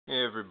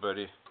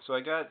everybody. So I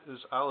got this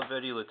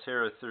Olivetti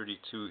Lettera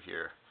 32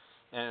 here,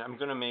 and I'm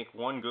going to make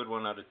one good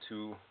one out of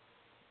two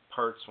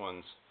parts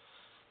ones.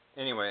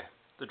 Anyway,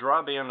 the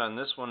drawband on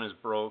this one is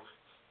broke,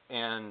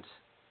 and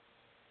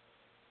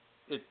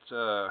it's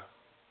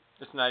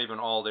not even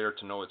all there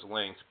to know its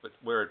length, but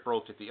where it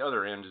broke at the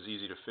other end is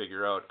easy to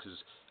figure out because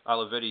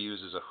Olivetti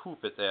uses a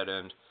hoop at that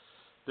end.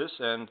 This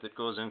end that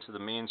goes into the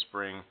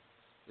mainspring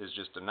is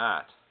just a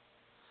knot.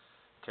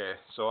 Okay,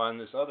 so on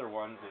this other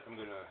one, I'm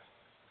going to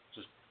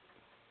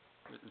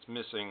it's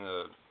missing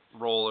the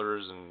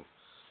rollers and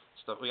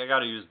stuff. I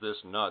got to use this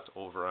nut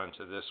over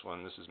onto this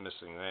one. This is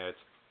missing that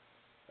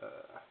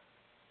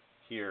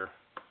here.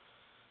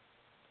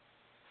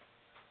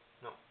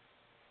 No.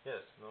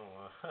 Yes. No.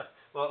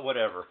 Well,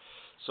 whatever.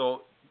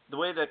 So the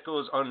way that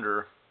goes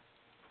under,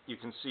 you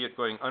can see it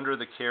going under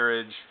the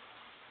carriage,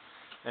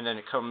 and then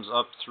it comes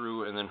up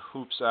through and then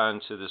hoops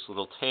onto this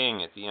little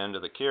tang at the end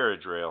of the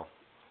carriage rail.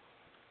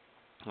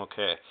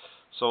 Okay.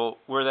 So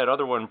where that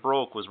other one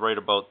broke was right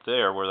about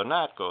there where the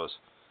knot goes.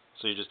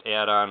 So you just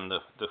add on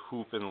the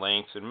hoop and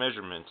length and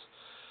measurement.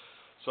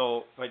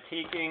 So by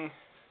taking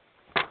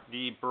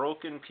the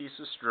broken piece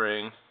of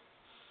string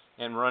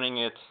and running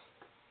it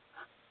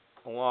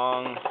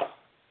along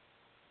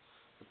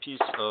a piece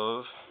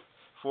of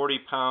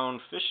 40-pound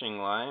fishing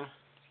line,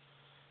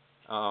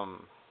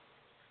 let's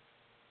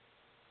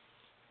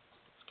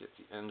get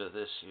the end of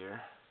this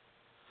here,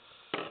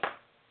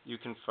 you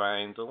can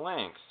find the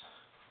length.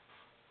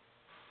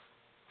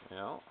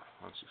 Well,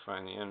 once you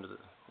find the end of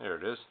there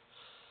it is.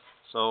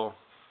 So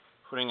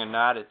putting a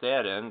knot at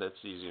that end,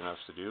 that's easy enough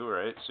to do,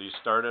 right? So you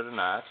start at a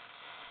knot,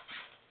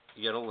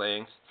 you get a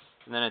length,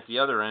 and then at the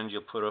other end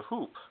you'll put a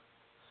hoop.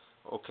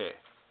 Okay,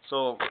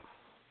 so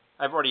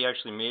I've already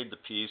actually made the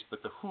piece,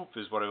 but the hoop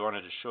is what I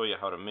wanted to show you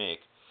how to make.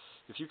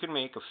 If you can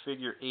make a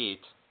figure 8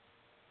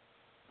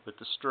 with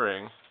the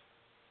string,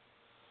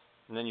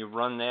 and then you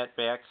run that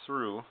back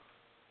through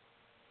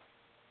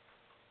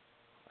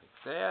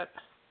like that,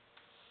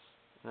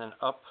 and then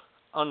up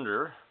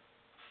under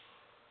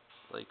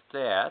like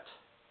that,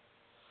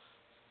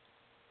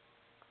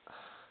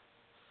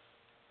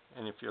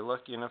 and if you're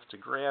lucky enough to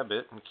grab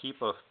it and keep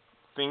a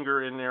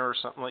finger in there or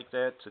something like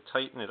that to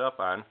tighten it up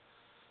on,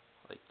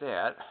 like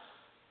that.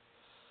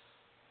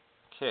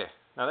 Okay,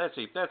 now that's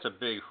a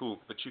big hoop,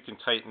 but you can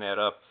tighten that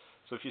up.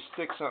 So if you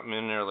stick something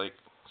in there, like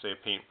say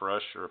a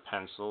paintbrush or a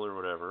pencil or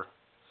whatever,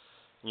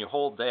 and you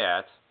hold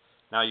that,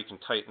 now you can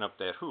tighten up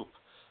that hoop.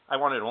 I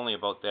want it only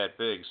about that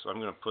big, so I'm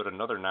going to put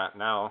another knot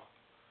now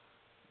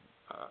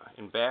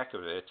in back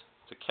of it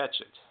to catch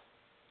it,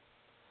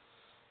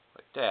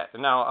 like that.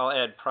 And now I'll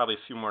add probably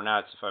a few more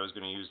knots if I was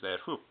going to use that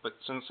hoop, but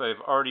since I've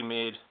already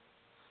made,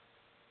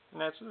 and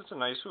that's a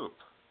nice hoop.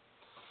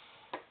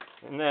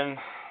 And then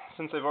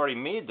since I've already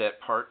made that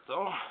part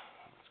though,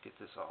 let's get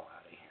this all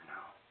out of here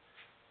now.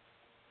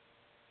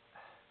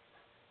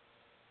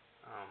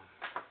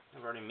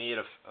 I've already made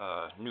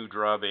a new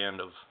drawband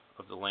of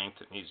the length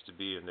it needs to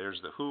be, and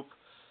there's the hoop,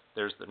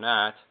 there's the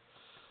knot.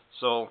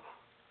 So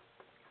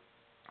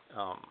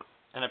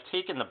and I've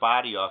taken the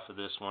body off of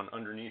this one.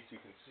 Underneath you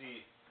can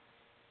see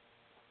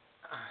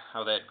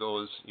how that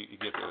goes. You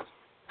get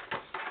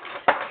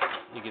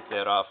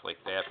that off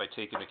like that by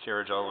taking the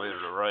carriage all the way to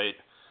the right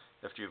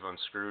after you've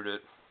unscrewed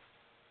it.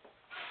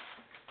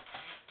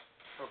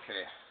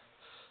 Okay,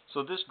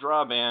 so this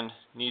drawband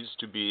needs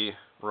to be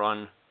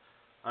run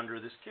under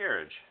this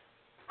carriage.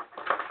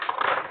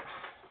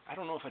 I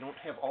don't know if I don't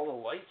have all the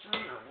lights on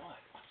or what.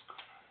 What's going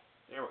on?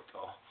 There we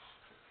go.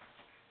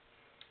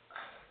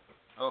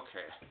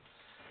 Okay.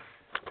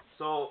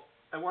 So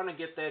I want to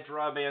get that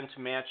drawband to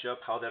match up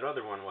how that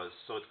other one was.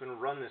 So it's going to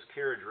run this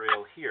carriage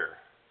rail here.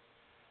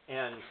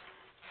 And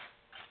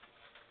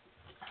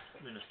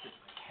I'm going to stick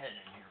my head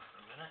in here for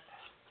a minute.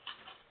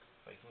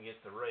 If I can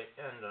get the right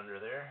end under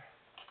there,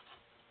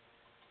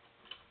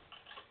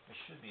 I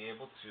should be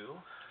able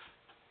to.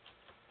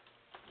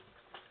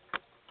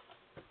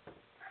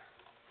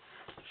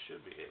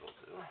 Should be able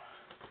to.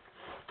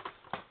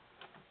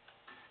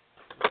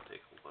 Let's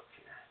take a look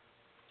here.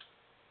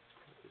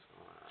 What is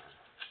going on?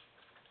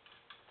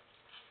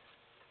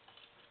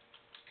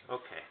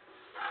 Okay,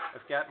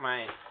 I've got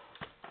my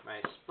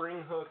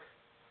spring hook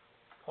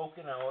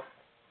poking out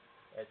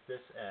at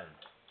this end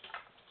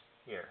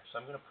here. So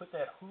I'm going to put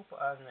that hoop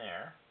on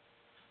there,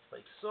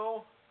 like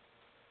so.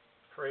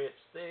 Pray it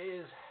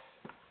stays,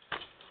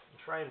 and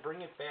try and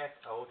bring it back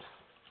out.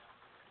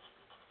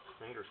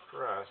 Fingers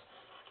crossed.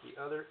 The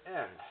other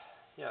end.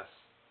 Yes.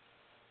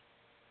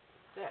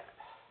 That.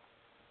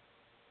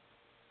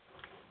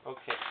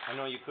 Okay, I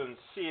know you couldn't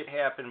see it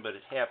happen, but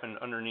it happened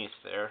underneath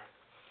there.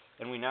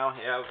 And we now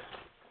have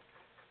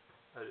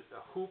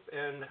a hoop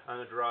end on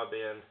the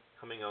drawband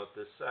coming out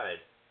this side.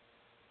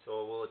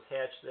 So we'll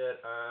attach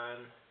that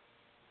on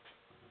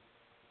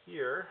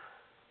here,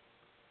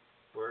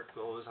 where it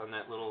goes on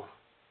that little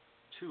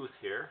tooth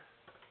here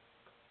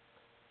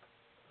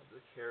of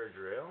the carriage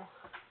rail.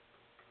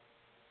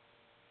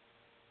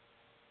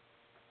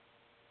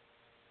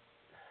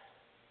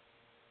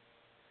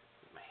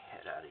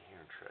 Out of here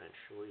and try and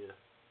show you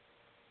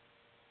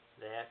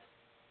that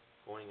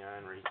going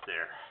on right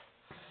there.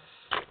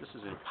 This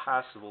is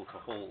impossible to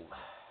hold.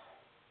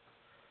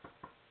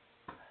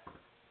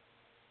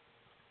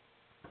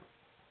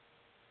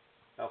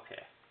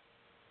 Okay,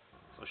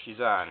 so she's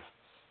on.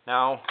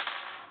 Now,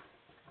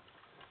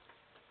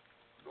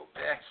 go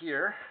back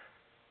here.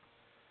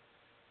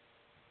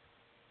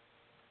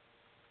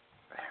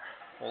 There,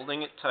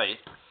 holding it tight.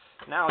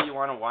 Now you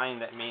want to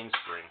wind that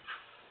mainspring.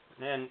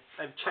 And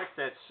I've checked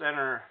that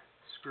center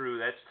screw,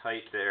 that's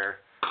tight there.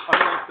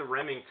 Unlike the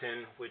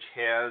Remington, which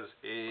has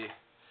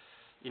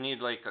you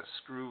need like a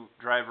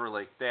screwdriver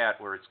like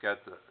that where it's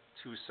got the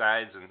two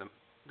sides, and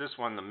this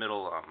one, the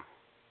middle,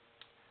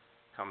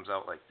 comes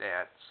out like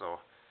that. So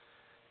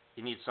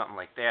you need something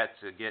like that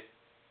to get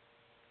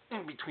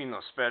in between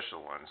those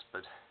special ones.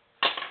 But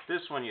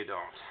this one you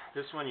don't.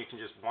 This one you can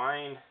just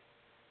wind,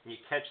 and you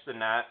catch the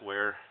knot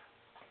where,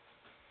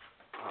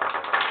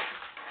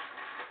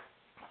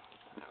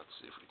 let's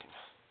see if we can.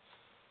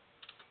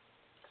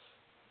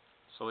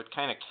 So it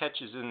kind of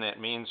catches in that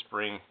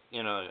mainspring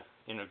in a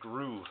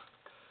groove.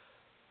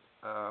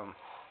 Of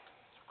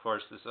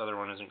course, this other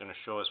one isn't going to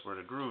show us where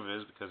the groove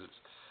is because it's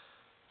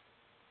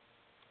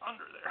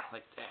under there,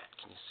 like that.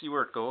 Can you see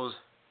where it goes?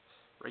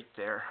 Right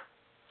there.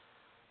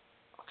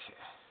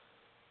 Okay.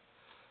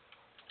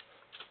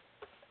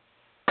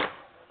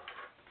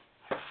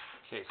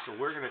 Okay, so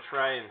we're going to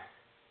try and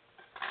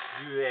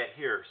do that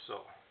here.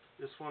 So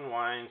this one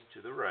winds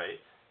to the right.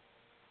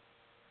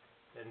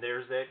 And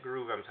there's that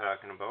groove I'm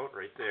talking about,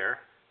 right there.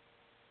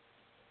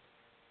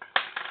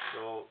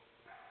 So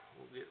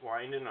we'll get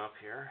winding up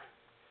here.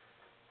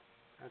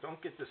 Now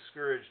don't get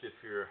discouraged if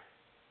you're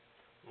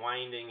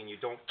winding and you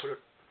don't put it.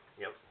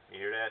 Yep, you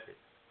hear that?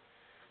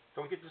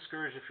 Don't get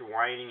discouraged if you're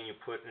winding and you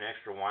put an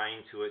extra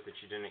wind to it that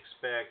you didn't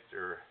expect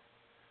or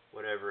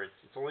whatever.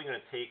 It's only going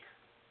to take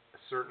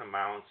a certain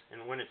amount,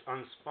 and when it's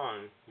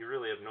unspun, you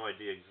really have no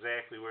idea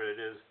exactly where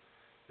it is,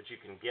 but you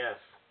can guess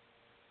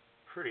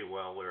pretty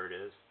well where it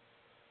is.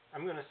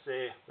 I'm going to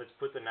say, let's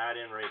put the knot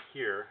in right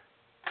here,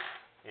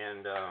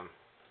 and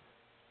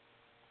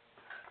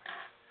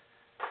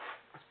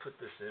let's put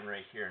this in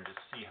right here and just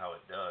see how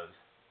it does.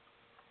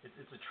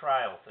 It's a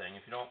trial thing.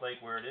 If you don't like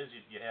where it is,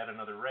 you add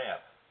another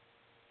wrap.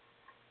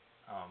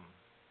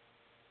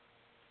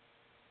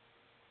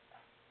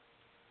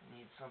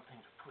 Need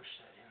something to push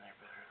that in there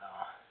better,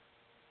 though.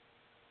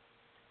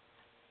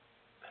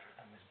 Better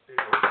than this big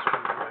old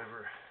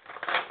screwdriver.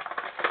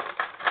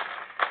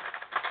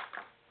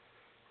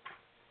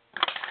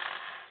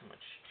 Too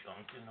much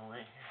junk in the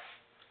way here.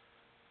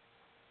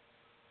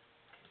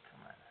 Okay,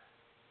 come on.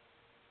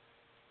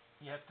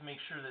 You have to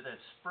make sure that that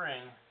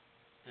spring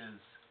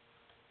is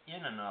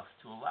in enough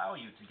to allow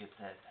you to get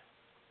that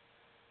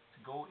to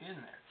go in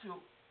there too.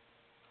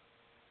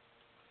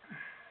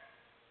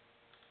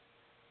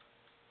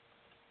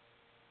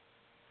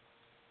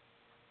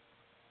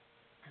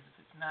 Because if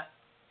it's not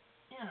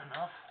in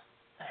enough,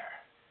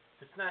 there.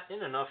 If it's not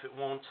in enough, it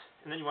won't.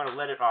 And then you want to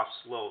let it off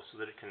slow so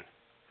that it can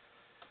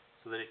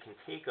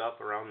take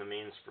up around the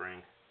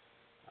mainspring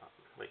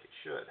like it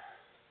should.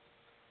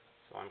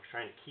 So I'm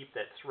trying to keep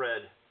that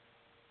thread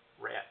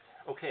wrapped.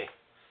 Okay,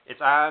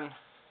 it's on.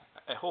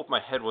 I hope my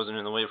head wasn't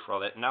in the way for all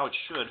that. Now it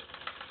should.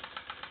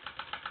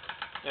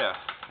 Yeah,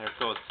 there it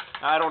goes.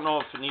 Now, I don't know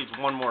if it needs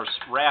one more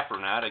wrap or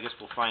not. I guess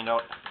we'll find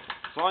out.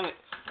 As long as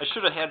I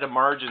should have had the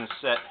margins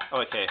set.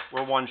 Okay,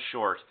 we're one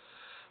short.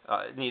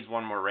 It needs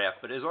one more wrap.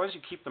 But as long as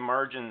you keep the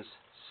margins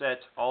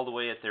set all the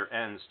way at their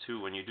ends too,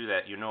 when you do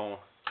that, you know.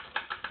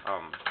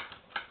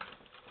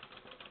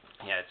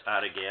 Yeah, it's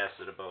out of gas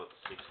at about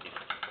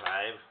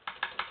 65.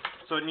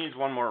 So it needs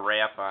one more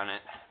wrap on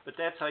it. But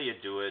that's how you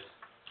do it.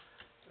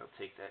 I'll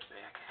take that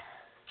back.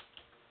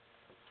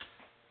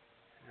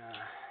 What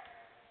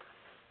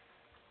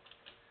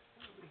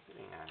are we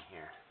getting on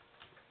here?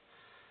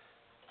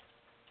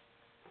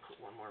 Put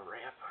one more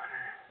wrap on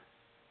her.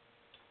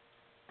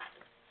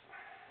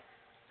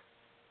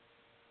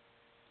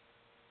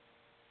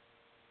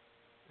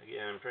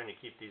 Again, I'm trying to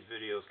keep these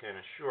videos kind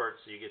of short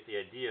so you get the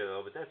idea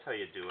though, but that's how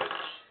you do it.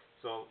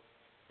 So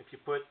if you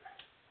put,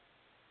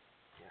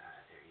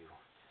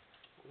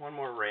 put one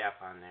more wrap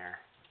on there.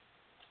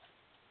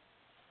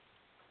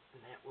 And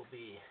that will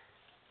be,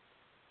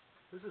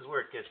 this is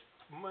where it gets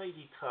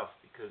mighty tough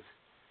because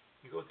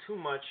you go too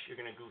much, you're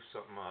going to goof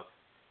something up.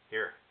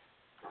 Here,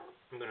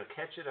 I'm going to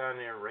catch it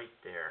on there right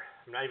there.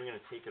 I'm not even going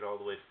to take it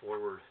all the way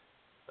forward,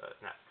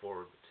 not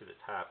forward, but to the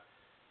top.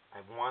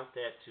 I want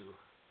that to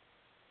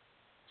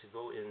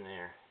go in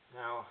there.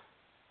 Now,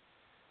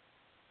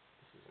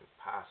 this is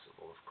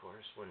impossible, of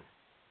course, when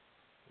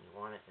you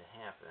want it to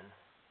happen.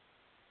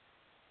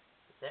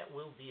 But that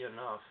will be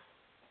enough.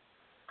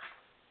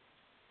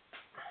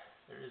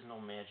 There is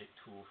no magic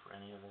tool for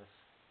any of this.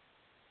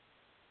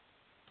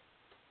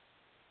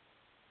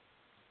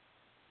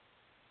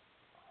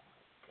 Oh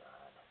my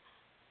God.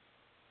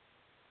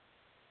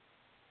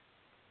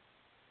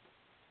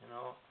 You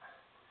know,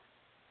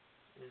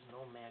 there's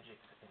no magic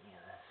for any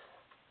of this.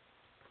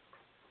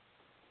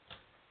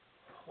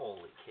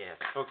 Holy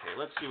cats. Okay,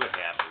 let's see what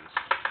happens.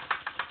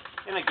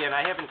 And again,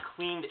 I haven't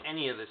cleaned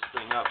any of this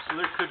thing up, so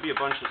there could be a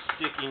bunch of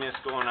stickiness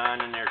going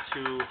on in there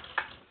too.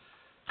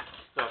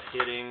 Stuff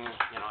hitting,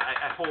 you know,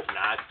 I hope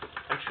not.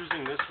 I'm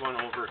choosing this one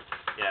over,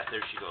 yeah, there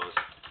she goes.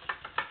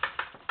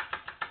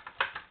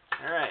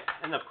 Alright,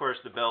 and of course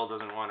the bell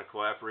doesn't want to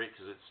cooperate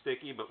because it's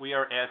sticky, but we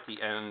are at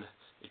the end.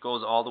 It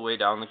goes all the way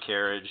down the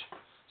carriage,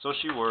 so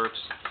she works.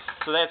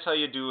 So that's how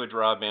you do a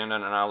drawband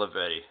on an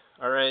Olivetti.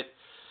 Alright,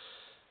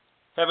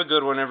 have a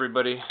good one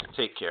everybody.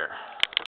 Take care.